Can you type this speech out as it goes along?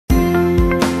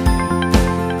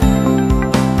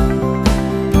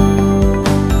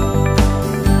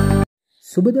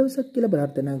සුබ දවසක් කියලා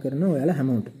ප්‍රාර්ථනා කරන ඔයාලා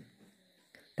හැමෝටම.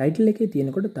 ටයිටල් එකේ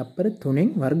තියෙනකොට තප්පර 3න්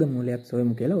වර්ගමූලයක්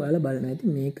සොයමු කියලා ඔයාලා බලන්න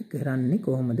ඇති මේක කරන්නේ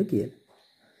කොහොමද කියලා.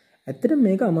 ඇත්තටම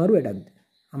මේක අමාරු වැඩක්ද?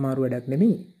 අමාරු වැඩක්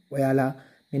නෙමෙයි. ඔයාලා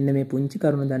මෙන්න මේ පුංචි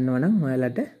කරුණ දන්නවා නම්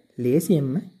ඔයාලට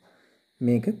ලේසියෙන්ම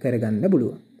මේක කරගන්න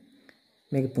පුළුවන්.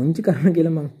 මේක පුංචි කරුණ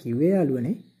කියලා මම කිව්වේ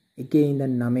යාළුවනේ. 1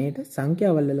 ඉඳන් 9ට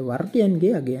සංඛ්‍යාවල් වල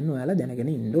වර්ගයන්ගේ අගයන් ඔයාලා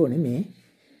දැනගෙන ඉන්න ඕනේ මේ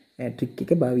ට්‍රික්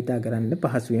එක භාවිතා කරන්න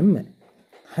පහසුවෙන්ම.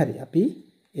 හරි අපි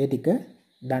ඒ ටික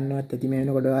දන්නවත් ඇති මේ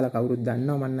වෙනකොට ඔයාලා කවුරුත්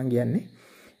දන්නවා මම නම් කියන්නේ.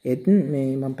 ඒත් මේ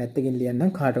මම පැත්තකින්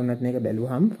ලියන්නම් කාට වුණත් මේක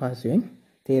බැලුවාම පහසුවෙන්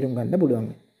තේරුම් ගන්න පුළුවන්.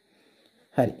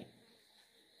 හරි.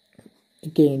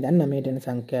 1 ඉඳන් 9ට යන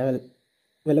සංඛ්‍යාවල්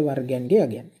වල වර්ගයන්ගේ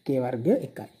අගයන්. 1 වර්ගය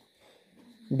 1යි.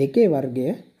 2 වර්ගය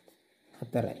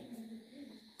 4යි.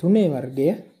 3 වර්ගය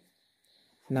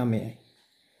 9යි.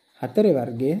 4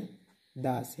 වර්ගය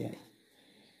 16යි.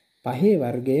 5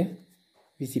 වර්ගය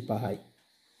 25යි.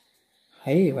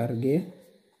 6 වර්ගය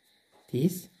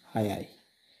 36යි.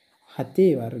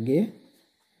 7 වර්ගය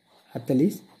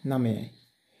 49යි.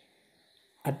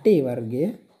 8 වර්ගය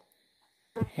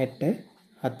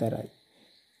 64යි.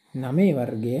 9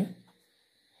 වර්ගය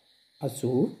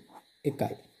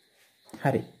 81යි.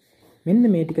 හරි. මෙන්න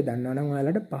මේ ටික දන්නවා නම්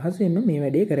ඔයාලට පහසුවෙන්ම මේ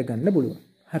වැඩේ කරගන්න පුළුවන්.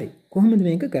 හරි. කොහොමද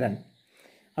මේක කරන්නේ?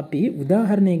 අපි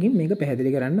උදාහරණයකින් මේක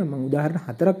පැහැදිලි කරන්න මම උදාහරණ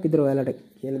 4ක් විතර ඔයාලට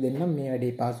කියලා දෙන්නම් මේ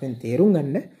වැඩේ පහසුවෙන් තේරුම්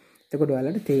ගන්න. එතකොට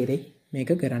ඔයාලට තේරෙයි මේක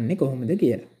කරන්නේ කොහොමද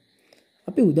කියලා.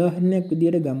 අපි උදාහරණයක්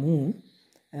විදියට ගමු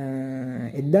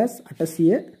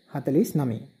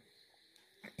 1849.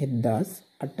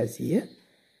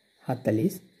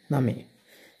 1849.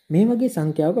 මේ වගේ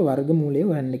සංඛ්‍යාවක වර්ගමූලය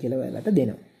හොයන්න කියලා ඔයාලට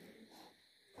දෙනවා.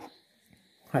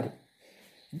 හරි.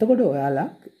 එතකොට ඔයාලා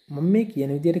මම මේ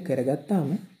කියන විදියට කරගත්තාම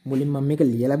මුලින් මම මේක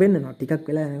ලියලා බෙන්නනවා. ටිකක්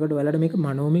වෙලා යනකොට ඔයාලට මේක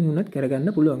මනෝමින් උනත් කරගන්න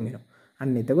පුළුවන් වෙනවා.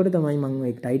 අන්න එතකොට තමයි මම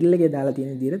ඔය ටයිටල් එකේ දාලා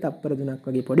තියෙන විදියට තප්පර 3ක්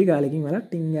වගේ පොඩි කාලෙකින් ඔයාලා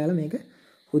ටින් ගාලා මේක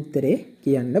උත්තරේ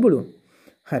කියන්න පුළුවන්.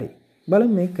 හරි.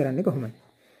 බලමු මේක කරන්නේ කොහොමද.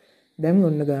 දැන්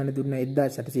ඔන්න ගාන දුන්න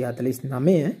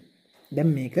 1849. දැන්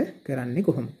මේක කරන්නේ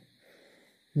කොහොමද?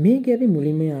 මේකේ අපි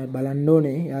මුලින්ම බලන්න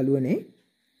ඕනේ යාළුවනේ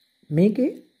මේකේ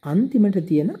අන්තිමට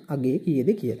තියෙන අගය කීයද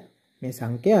කියලා. මේ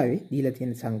සංඛ්‍යාවේ දීලා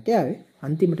තියෙන සංඛ්‍යාවේ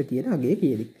අන්තිමට තියෙන අගය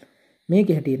කීයද?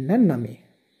 මේකේ හැටියට නම් 9.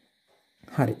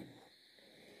 හරි.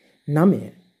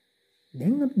 9.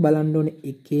 දැන් අපි බලන්න ඕනේ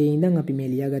 1 ඉඳන් අපි මේ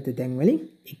ලියාගත්ත තැන් වලින්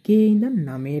 1 ඉඳන්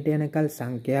 9ට යනකල්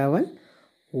සංඛ්‍යාවල්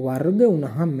වර්ග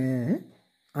වුණාම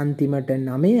අන්තිමට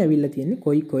 9 ඇවිල්ලා තියෙන්නේ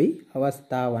කොයි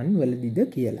අවස්ථාවන් වලදීද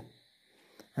කියලා.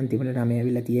 අන්තිමට 9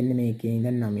 ඇවිල්ලා තියෙන්නේ මේ 1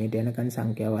 ඉඳන් 9ට යනකන්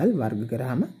සංඛ්‍යාවල් වර්ග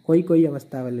කරාම කොයි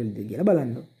අවස්ථාවල් වලදීද කියලා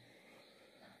බලන්න ඕනේ.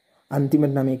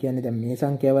 අන්තිමට 9 කියන්නේ දැන් මේ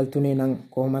සංඛ්‍යාවල් තුනේ නම්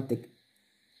කොහොමත්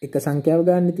එක සංඛ්‍යාව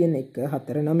ගන්න තියෙන 1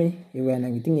 4 9 ඒවා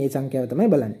නම් ඉතින් ඒ සංඛ්‍යාව තමයි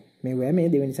බලන්නේ. මේවා මේ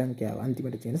දෙවෙනි සංඛ්‍යාව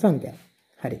අන්තිමට තියෙන සංඛ්‍යාව.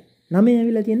 හරි. 9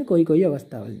 ඇවිල්ලා තියෙන කොයි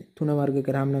අවස්ථාවලද? 3 වර්ග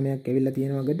කරාම 9ක් ඇවිල්ලා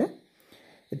තියෙනවා අගට.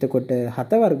 එතකොට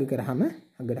 7 වර්ග කරාම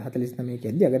අගට 49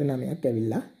 කියද්දි අගට 9ක්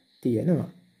ඇවිල්ලා තියෙනවා.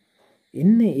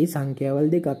 එන්නේ මේ සංඛ්‍යාවල්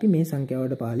දෙක අපි මේ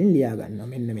සංඛ්‍යාවට පාලින් ලියා ගන්නවා.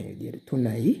 මෙන්න මේ විදිහට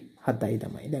 3යි 7යි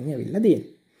තමයි දැන් ඇවිල්ලා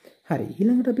තියෙන්නේ. හරි.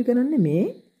 ඊළඟට අපි කරන්නේ මේ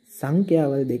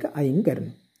සංඛ්‍යාවල් දෙක අයින්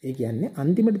කරනවා. ඒ කියන්නේ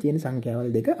අන්තිමට තියෙන සංඛ්‍යාවල්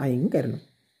දෙක අයින් කරනවා.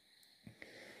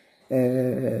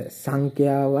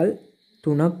 සංඛ්‍යාවල්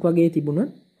 3ක් වගේ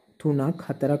තිබුණොත් 3ක්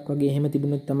 4ක් වගේ එහෙම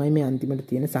තිබුණොත් තමයි මේ අන්තිමට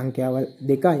තියෙන සංඛ්‍යාවල්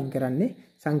දෙක අයින් කරන්නේ.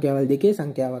 සංඛ්‍යාවල් දෙකේ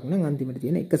සංඛ්‍යාවක් නම් අන්තිමට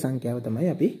තියෙන එක සංඛ්‍යාව තමයි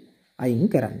අපි අයින්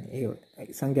කරන්නේ.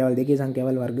 ඒ සංඛ්‍යාවල් දෙකේ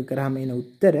සංඛ්‍යාවල් වර්ග කරාම එන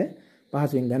උත්තර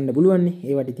පහසුවෙන් ගන්න පුළුවන් නේ.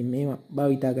 ඒවට ඉතින් මේවා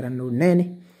භාවිතා කරන්න ඕනේ නැහනේ.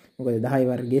 මොකද 10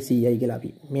 වර්ගයේ 100යි කියලා අපි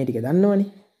මේ ටික දන්නවනේ.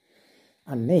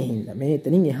 අන්න ඒ හින්දා මේ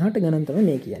එතනින් එහාට ගණන් තමයි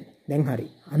මේ කියන්නේ. දැන් හරි.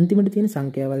 අන්තිමට තියෙන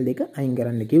සංඛ්‍යාවල් දෙක අයින්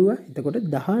කරන්න කිව්වා. එතකොට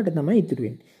 18 තමයි ඉතුරු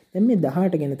වෙන්නේ. දැන් මේ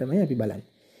 18 ගැන තමයි අපි බලන්නේ.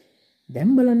 දැන්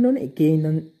බලන්න ඕනේ 1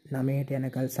 ඉඳන් 9ට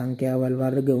යනකල් සංඛ්‍යාවල්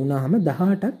වර්ග වුණාම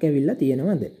 18ක් ඇවිල්ලා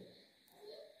තියෙනවද?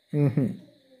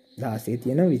 16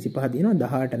 තියෙනවා 25 තියෙනවා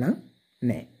 18 නම්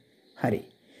නැහැ. හරි.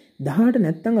 18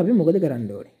 නැත්තම් අපි මොකද කරන්න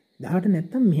ඕනේ? 18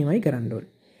 නැත්තම් මෙහෙමයි කරන්න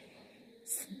ඕනේ.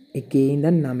 1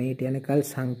 ඉඳන් 9ට යනකල්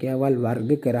සංඛ්‍යාවල්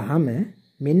වර්ග කරාම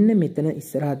මෙන්න මෙතන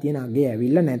ඉස්සරහා තියෙන අගය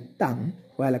ඇවිල්ලා නැත්තම්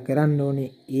ඔයාලා කරන්න ඕනේ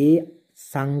ඒ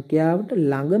සංඛ්‍යාවට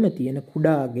ළඟම තියෙන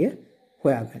කුඩා අගය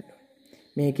හොයාගන්න ඕනේ.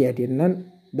 මේකේ හැටියට නම්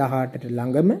 18ට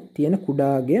ළඟම තියෙන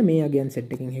කුඩා අගය මේ අගයන්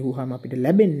සෙට් එකකින් හෙව්වහම අපිට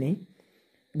ලැබෙන්නේ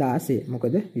 16.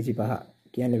 මොකද 25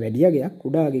 කියන්නේ වැඩි අගයක්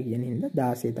කුඩා අගය කියන හින්දා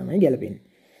 16 තමයි ගැලපෙන්නේ.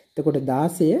 එතකොට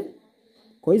 16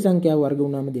 කොයි සංඛ්‍යාව වර්ග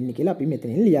වුණාම දෙන්නේ කියලා අපි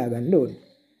මෙතනින් ලියා ගන්න ඕනේ.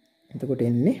 එතකොට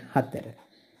එන්නේ 4.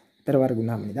 4 වර්ග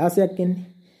වුණාම 16ක් එන්නේ.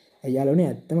 අයියාලෝනේ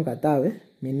ඇත්තම කතාව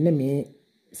මෙන්න මේ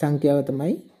සංඛ්‍යාව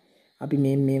තමයි අපි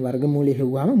මේ වර්ගමූලය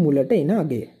හෙව්වම මුලට එන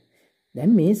අගය.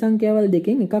 දැන් මේ සංඛ්‍යාවල්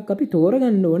දෙකෙන් එකක් අපි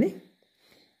තෝරගන්න ඕනේ.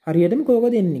 හරියටම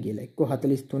කෝකද එන්නේ කියලා. එක්ක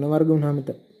 43 වර්ග වුණාම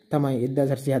තමයි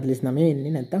 1849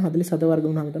 එන්නේ. නැත්නම් 47 වර්ග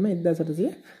වුණාම තමයි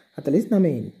 1849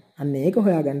 එන්නේ. අන්න ඒක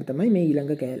හොයාගන්න තමයි මේ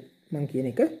ඊළඟ කෑල්ල මම කියන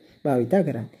එක භාවිතා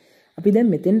කරන්නේ. අපි දැන්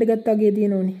මෙතෙන්ට ගත්ත අගේ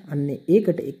තියෙනවනේ. අන්න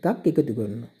ඒකට එකක් එකතු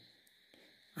කරනවා.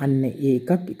 අන්න ඒ එකක්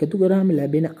එකතු කරාම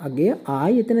ලැබෙන අගය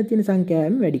ආයි එතන තියෙන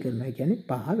සංඛ්‍යාවෙන් වැඩි කරනවා. ඒ කියන්නේ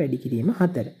 5 වැඩි කිරීම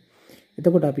 4.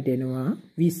 එතකොට අපිට එනවා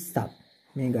 20ක්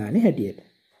මේ ගානේ හැටියට.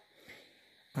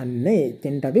 අන්න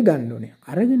එතෙන්ට අපි ගන්න ඕනේ.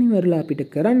 අරගෙන ඉවරලා අපිට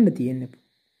කරන්න තියෙන්නේ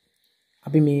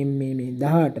අපි මේ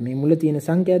 18 මේ මුල තියෙන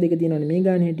සංඛ්‍යා දෙක තියෙනවනේ මේ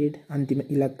ගානේ හැටියට. අන්තිම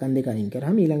ඉලක්කම් දෙක අයින්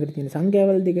කරාම ඊළඟට තියෙන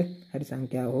සංඛ්‍යාවල් දෙක. හරි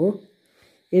සංඛ්‍යාව හෝ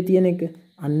ඒ තියෙන එක.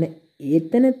 අන්න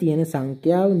එතන තියෙන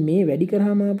සංඛ්‍යාව මේ වැඩි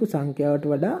කරාම ආපු සංඛ්‍යාවට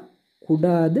වඩා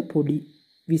කුඩාද පොඩි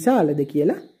විශාලද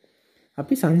කියලා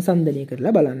අපි සංසන්දනය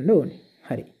කරලා බලන්න ඕනේ.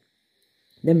 හරි.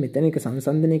 දැන් මෙතන එක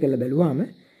සංසන්දනය කරලා බැලුවාම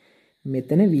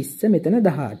මෙතන 20 මෙතන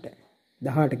 18.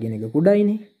 18 කියන එක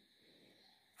කුඩායිනේ.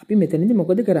 අපි මෙතනදී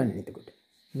මොකද කරන්නේ එතකොට?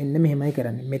 මෙන්න මෙහෙමයි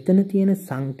කරන්නේ. මෙතන තියෙන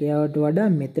සංඛ්‍යාවට වඩා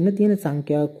මෙතන තියෙන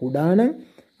සංඛ්‍යාව කුඩා නම්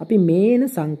අපි මේන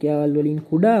සංඛ්‍යාවල් වලින්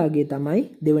කුඩා අගේ තමයි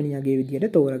දෙවෙනි අගේ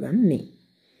විදියට තෝරගන්නේ.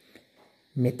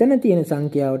 මෙතන තියෙන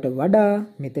සංඛ්‍යාවට වඩා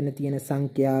මෙතන තියෙන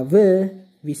සංඛ්‍යාව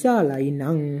විශාලයි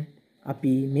නම්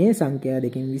අපි මේ සංඛ්‍යා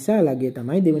දෙකෙන් විශාල අගේ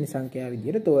තමයි දෙවෙනි සංඛ්‍යාව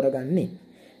විදියට තෝරගන්නේ.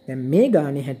 දැන් මේ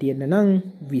ගානේ හැටියට නම්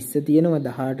 20 තියෙනවා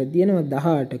 18 තියෙනවා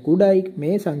 18 කුඩායි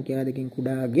මේ සංඛ්‍යා දෙකෙන්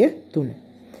කුඩා අගේ 3.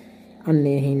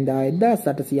 අන්නේ හින්දා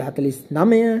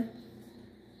 1849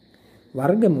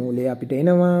 වර්ගමූලය අපිට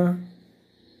එනවා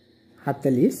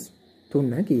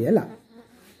 43 කියලා.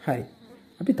 හරි.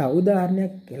 අපි තව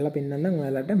උදාහරණයක් කරලා පෙන්නන්නම්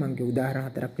ඔයාලට. මම කිය උදාහරණ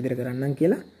 4ක් විතර කරන්නම්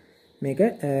කියලා මේක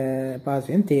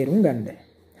පාසෙන් තේරුම් ගන්න.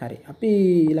 හරි. අපි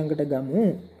ඊළඟට ගමු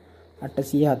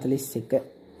 841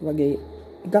 වගේ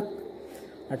එකක්.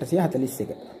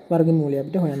 841 වර්ගමූලය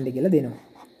අපිට හොයන්න කියලා දෙනවා.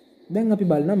 දැන් අපි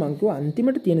බලනවා මම කිව්වා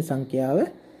අන්තිමට තියෙන සංඛ්‍යාව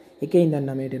එකේ ඉඳන්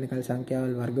 9ට එනකල්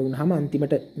සංඛ්‍යාවල් වර්ග වුණාම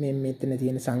අන්තිමට මේ මෙතන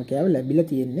තියෙන සංඛ්‍යාව ලැබිලා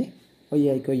තියෙන්නේ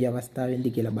කොයි අවස්ථාවෙන්ද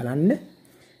කියලා බලන්න.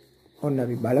 ඔන්න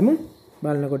අපි බලමු.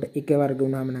 බලනකොට 1 වර්ග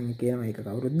වුණාම නම් කියනවා ඒක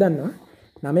කවුරුත් දන්නවා.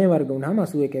 9 වර්ග වුණාම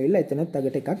 81 ඇවිල්ලා එතනත්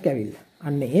අගට එකක් ඇවිල්ලා.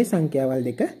 අන්න ඒ සංඛ්‍යාවල්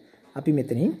දෙක අපි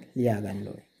මෙතනින් ලියා ගන්න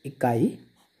ඕනේ. 1යි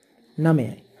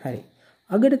 9යි. හරි.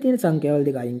 අගට තියෙන සංඛ්‍යාවල්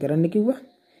දෙක අයින් කරන්න කිව්වා.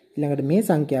 ඊළඟට මේ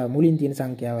සංඛ්‍යාව මුලින් තියෙන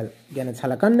සංඛ්‍යාවල් ගැන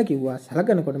සලකන්න කිව්වා.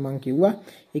 සලකනකොට මම කිව්වා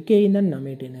 1 ඉඳන්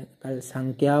 9ට එනකල්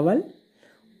සංඛ්‍යාවල්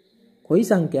කොයි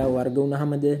සංඛ්‍යාව වර්ග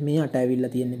වුණාමද මේ 8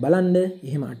 ඇවිල්ලා තියෙන්නේ බලන්න.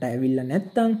 එහෙම 8 ඇවිල්ලා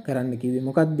නැත්තම් කරන්න කිව්වේ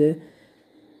මොකද්ද?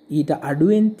 ඊට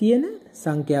අඩුවෙන් තියෙන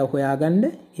සංඛ්‍යාව හොයාගන්න.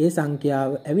 ඒ සංඛ්‍යාව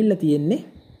ඇවිල්ලා තියෙන්නේ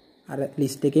අර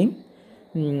ලිස්ට් එකෙන්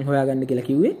හොයාගන්න කියලා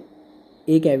කිව්වේ.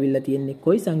 ඒක ඇවිල්ලා තියෙන්නේ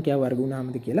කොයි සංඛ්‍යාව වර්ග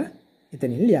වුණාමද කියලා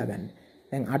එතනින් ලියාගන්න.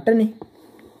 දැන් 8නේ.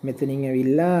 මෙතනින්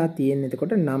ඇවිල්ලා තියෙන්නේ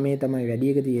එතකොට 9 තමයි වැඩි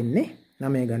එක තියෙන්නේ.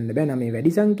 9 ගන්න බෑ. 9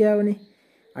 වැඩි සංඛ්‍යාවනේ.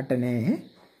 8 නෑ.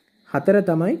 4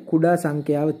 තමයි කුඩා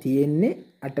සංඛ්‍යාව තියෙන්නේ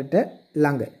 8ට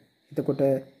ළඟ. එතකොට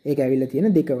ඒක ඇවිල්ලා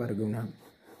තියෙන 2 වර්ග වුණාම.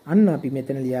 අන්න අපි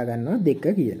මෙතන ලියා ගන්නවා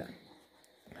 2 කියලා.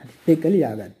 හරි 2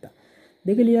 ලියාගත්තා.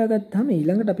 2 ලියාගත්තාම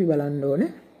ඊළඟට අපි බලන්න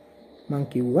ඕනේ මම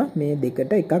කිව්වා මේ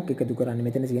දෙකට එකක් එකතු කරන්න.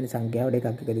 මෙතන තියෙන සංඛ්‍යාවට එකක්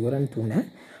එකතු කරන්න 3.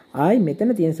 ආයි මෙතන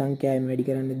තියෙන සංඛ්‍යාවෙන් වැඩි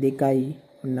කරන්න 2යි.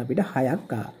 ඔන්න අපිට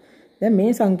 6ක් ආවා. දැන්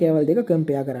මේ සංඛ්‍යාවල් දෙක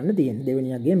කම්පෙයාර් කරන්න තියෙනවා. දෙවෙනි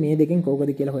අගය මේ දෙකෙන් කෝකද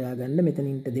කියලා හොයාගන්න.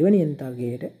 මෙතනින්ට දෙවෙනියට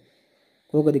අගයට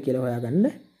කෝකද කියලා හොයාගන්න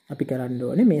අපි කරන්න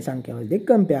ඕනේ මේ සංඛ්‍යාවල් දෙක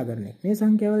කම්පෙයාර් කරන එක. මේ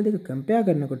සංඛ්‍යාවල් දෙක කම්පෙයාර්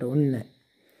කරනකොට ඔන්න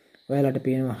ඔයාලට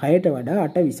පේනවා 6ට වඩා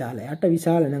 8 විශාලයි. 8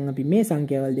 විශාල නම් අපි මේ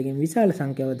සංඛ්‍යාවල් දෙකෙන් විශාල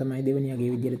සංඛ්‍යාව තමයි දෙවෙනි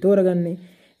අගේ විදිහට තෝරගන්නේ.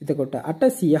 එතකොට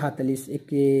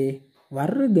 841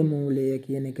 වර්ගමූලය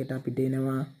කියන එකට අපිට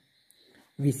එනවා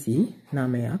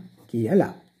 29ක්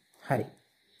කියලා. හරි.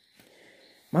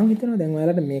 මම හිතනවා දැන්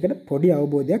ඔයාලට මේකට පොඩි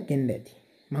අවබෝධයක් එන්න ඇති.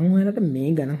 මම ඔයාලට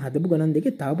මේ ගණන් හදපු ගණන්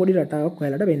දෙකේ තව පොඩි රටාවක්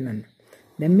ඔයාලට පෙන්නන්න.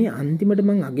 දැන් මේ අන්තිමට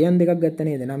මම අගයන් දෙකක් ගත්ත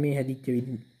නේද? 9 හැදිච්ච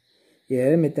විදිහ.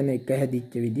 එය මෙතන 1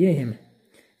 හැදිච්ච විදිහ එහෙම.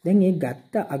 දැන් මේ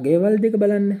ගත්ත අගයවල දෙක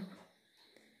බලන්න.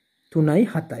 3යි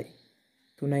 7යි.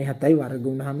 3යි 7යි වර්ග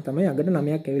වුණාම තමයි අගට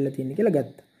 9ක් ඇවිල්ලා තියෙන්නේ කියලා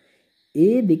ගත්තා.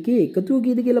 ඒ දෙකේ එකතුව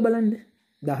කීයද කියලා බලන්න.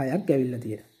 10ක් ඇවිල්ලා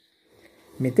තියෙනවා.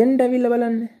 මෙතෙන්ට ඇවිල්ලා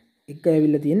බලන්න. 1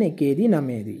 ඇවිල්ලා තියෙන්නේ 1ේදී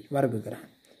 9ේදී වර්ග කරා.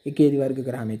 1ේදී වර්ග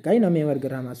කරාම 1යි 9 වර්ග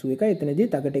කරාම 81යි. එතනදී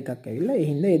තකට එකක් ඇවිල්ලා ඒ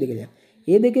හින්දා ඒ දෙක දෙනවා.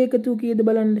 ඒ දෙක එකතුව කීයද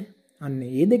බලන්න. අන්න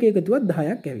ඒ දෙක එකතුවක් 10ක්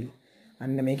ඇවිල්ලා.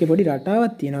 අන්න මේකේ පොඩි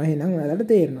රටාවක් තියෙනවා. එහෙනම් ඔයාලට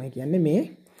තේරෙනවා. ඒ කියන්නේ මේ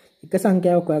එක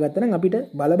සංඛ්‍යාවක් හොයාගත්තා නම් අපිට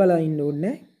බල ඉන්න ඕනේ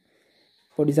නැහැ.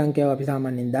 පොඩි සංඛ්‍යාව අපි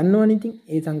සාමාන්‍යයෙන් දන්නවනේ. ඉතින්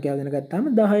ඒ සංඛ්‍යාව දැනගත්තාම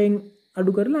 10න්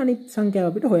අඩු කරලා අනිත් සංඛ්‍යාව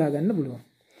අපිට හොයාගන්න පුළුවන්.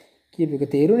 කියපු එක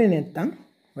තේරුනේ නැත්නම්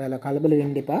ඔයාලා කලබල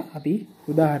වෙන්න එපා. අපි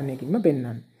උදාහරණයකින්ම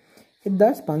පෙන්නන්න.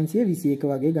 1521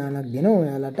 වගේ ගාණක් දෙනවා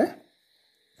ඔයාලට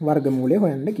වර්ගමූලය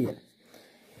හොයන්න කියලා.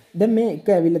 දැන් මේ එක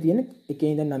ඇවිල්ලා තියෙන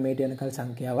 1 ඉඳන් 9ට යනකල්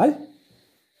සංඛ්‍යාවල්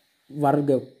වර්ග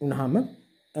වුණාම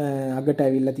අගට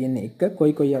ඇවිල්ලා තියෙන එක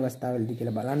කොයි අවස්ථාවලදී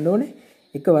කියලා බලන්න ඕනේ.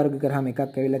 එක වර්ග කරාම එකක්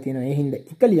ඇවිල්ලා තියෙනවා. ඒ හින්දා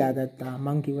එක ලියාගත්තා.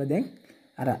 මං කිව්වා දැන්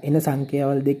අර එන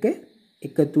සංඛ්‍යාවල් දෙක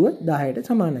එකතුව 10ට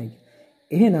සමානයි.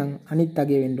 එහෙනම් අනිත්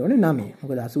අගය වෙන්න ඕනේ 9.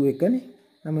 මොකද 81 නේ.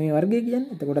 9 වර්ගය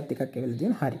කියන්නේ. එතකොටත් එකක් ඇවිල්ලා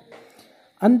තියෙනවා. හරි.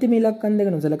 අන්තිම ඉලක්කම් දෙක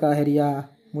නොසලකා හැරියා.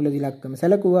 මුලදි ඉලක්කම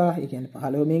සැලකුවා. ඒ කියන්නේ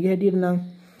 15 මේකේ හැටියට නම්.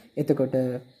 එතකොට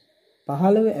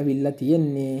 15 ඇවිල්ලා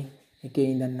තියෙන්නේ එකේ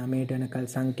ඉඳන් 9ට යනකල්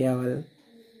සංඛ්‍යාවල්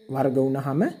වර්ග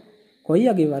වුණාම කොයි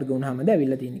අගේ වර්ග වුණාමද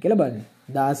ඇවිල්ලා තියෙන්නේ කියලා බලන්න.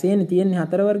 16 නේ තියෙන්නේ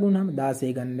 4 වර්ග වුණාම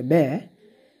 16 ගන්න බෑ.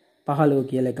 15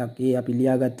 කියලා එකක් ඒ අපි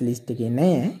ලියාගත්ත ලිස්ට් එකේ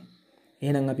නෑ.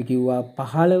 එහෙනම් අපි කිව්වා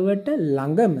 15ට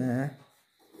ළඟම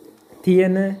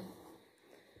තියෙන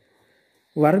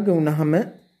වර්ග වුණාම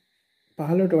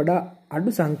 15ට වඩා අඩු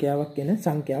සංඛ්‍යාවක් එන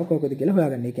සංඛ්‍යාව කොහොමද කියලා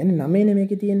හොයාගන්න. ඒ කියන්නේ 9 නේ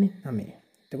මේකේ තියෙන්නේ 9.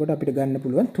 එතකොට අපිට ගන්න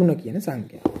පුළුවන් 3 කියන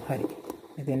සංඛ්‍යාව. හරි.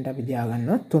 මෙතෙන්ට අපි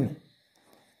තියාගන්නවා 3.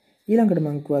 ඊළඟට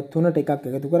මම කිව්වා 3ට එකක්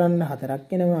එකතු කරන්න 4ක්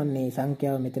එනවා. අන්නේ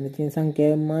සංඛ්‍යාව මෙතන තියෙන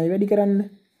සංඛ්‍යාවමයි වැඩි කරන්න.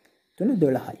 3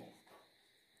 12යි.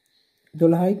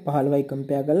 12යි 15යි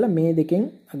කම්පෙයාර් කරලා මේ දෙකෙන්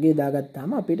අගේ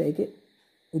දාගත්තාම අපිට ඒකේ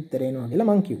උත්තර එනවා කියලා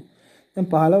මං කිව්වා. දැන්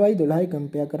 15යි 12යි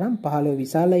කම්පෙයාර් කරාම 15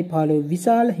 විශාලයි 15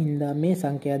 විශාල හින්දා මේ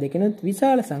සංඛ්‍යා දෙකෙනුත්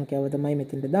විශාල සංඛ්‍යාව තමයි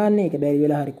මෙතෙන්ට දාන්නේ. ඒක බැරි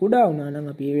වෙලා හරි කුඩා වුණා නම්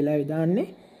අපි ඒ වෙලාවේ දාන්නේ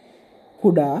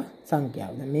කුඩා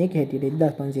සංඛ්‍යාව. දැන් මේක හැටියට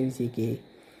 1521.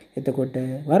 එතකොට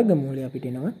වර්ගමූලය අපිට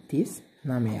එනවා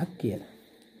 39ක් කියලා.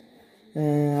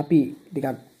 අපි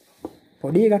ටිකක්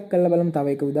පොඩි එකක් කරලා බලමු. තව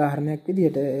එක උදාහරණයක්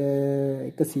විදිහට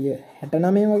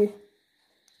 169 වගේ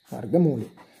වර්ගමූලය.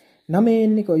 9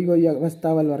 එන්නේ කොයි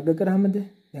අවස්ථාවල් වර්ග කරාමද?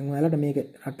 දැන් ඔයාලට මේක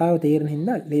රටාව තේරෙන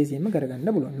හින්දා ලේසියෙන්ම කරගන්න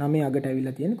පුළුවන්. 9 අගට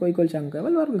ඇවිල්ලා තියෙන කොයි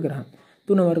සංඛ්‍යාවල් වර්ග කරාම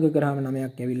 3 වර්ග කරාම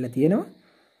 9ක් ඇවිල්ලා තියෙනවා.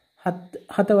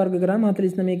 7 වර්ග කරාම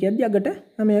 49 කියද්දි අගට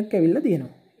 9ක් ඇවිල්ලා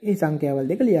තියෙනවා. ඒ සංඛ්‍යාවල්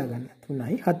දෙක ලියා ගන්න.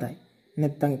 3යි 7යි.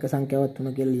 නැත්තම් එක සංඛ්‍යාවක්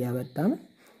 3 කියලා ලියාගත්තාම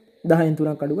 10න්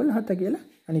 3ක් අඩු කරලා 7 කියලා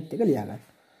අනිත් එක ලියා ගන්න.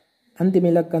 අන්තිම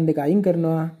ඉලක්කම් දෙක අයින්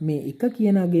කරනවා. මේ 1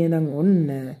 කියන අගේ නම් ඔන්න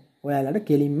ඔයාලට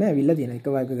කෙලින්ම ඇවිල්ලා තියෙනවා. එක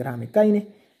වර්ග කරාම 1යිනේ.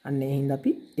 අන්න ඒ හින්දා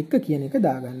අපි 1 කියන එක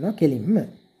දාගන්නවා කෙලින්ම.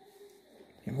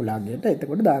 මේ මුලාගයට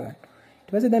එතකොට දාගන්න. ඊට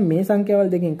පස්සේ දැන් මේ සංඛ්‍යාවල්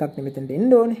දෙකෙන් එකක් මෙතෙන්ට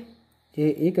එන්න ඕනේ.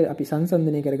 ඒක අපි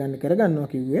සංසන්දනය කරගන්නවා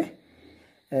කිව්වේ.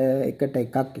 එකට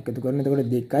එකක් එකතු කරන. එතකොට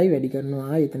 2යි වැඩි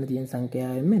කරනවා එතන තියෙන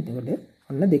සංඛ්‍යාවෙම. එතකොට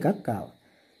ඔන්න දෙකක් ආවා.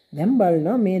 දැන්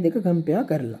බලනවා මේ දෙක කම්පෙයාර්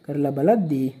කරලා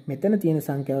බලද්දී මෙතන තියෙන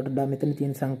සංඛ්‍යාවට වඩා මෙතන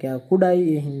තියෙන සංඛ්‍යාව කුඩායි.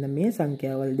 ඒ හින්දා මේ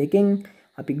සංඛ්‍යාවල් දෙකෙන්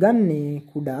අපි ගන්නේ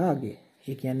කුඩා අගය.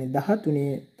 ඒ කියන්නේ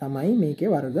 13 තමයි මේකේ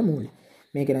වර්ගමූලය.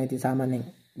 මේක නම් ඉතින් සාමාන්‍යයෙන්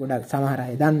ගොඩක් සමහර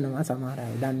අය දන්නවා, සමහර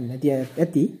අය දන්නේ නැති අය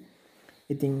ඇති.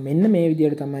 ඉතින් මෙන්න මේ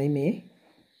විදිහට තමයි මේ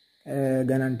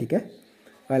ගණන් ටික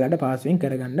ඔයාලට පාසුවෙන්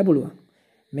කරගන්න පුළුවන්.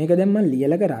 මේක දැන් මම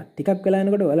ලියලා කරා. ටිකක් වෙලා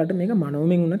යනකොට ඔයාලට මේක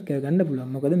මනෝමෙන් උනත් කරගන්න පුළුවන්.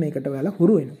 මොකද මේකට ඔයාලා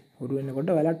හුරු වෙනවා. හුරු වෙනකොට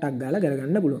ඔයාලා ටක් ගාලා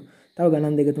කරගන්න පුළුවන්. තව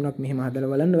ගණන් දෙක තුනක් මෙහෙම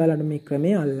හදලා බලන්න ඔයාලට මේ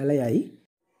ක්‍රමය අල්ලලා යයි.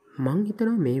 මං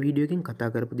හිතනවා මේ වීඩියෝ එකෙන් කතා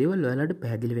කරපු දේවල් ඔයාලට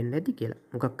පැහැදිලි වෙන්න ඇති කියලා.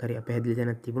 මොකක් හරි අපැහැදිලි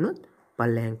දැනක් තිබුණොත්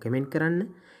පල්ලෙහාන් කමෙන්ට් කරන්න.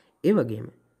 ඒ වගේම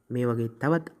මේ වගේ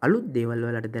තවත් අලුත් දේවල්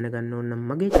ඔයාලට දැනගන්න ඕන නම්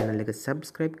මගේ channel එක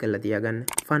subscribe කරලා තියාගන්න.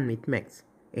 Fun with Max.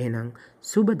 එහෙනම්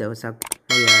සුබ දවසක්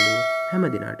ඔයාලෝ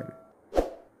හැම දිනාටම.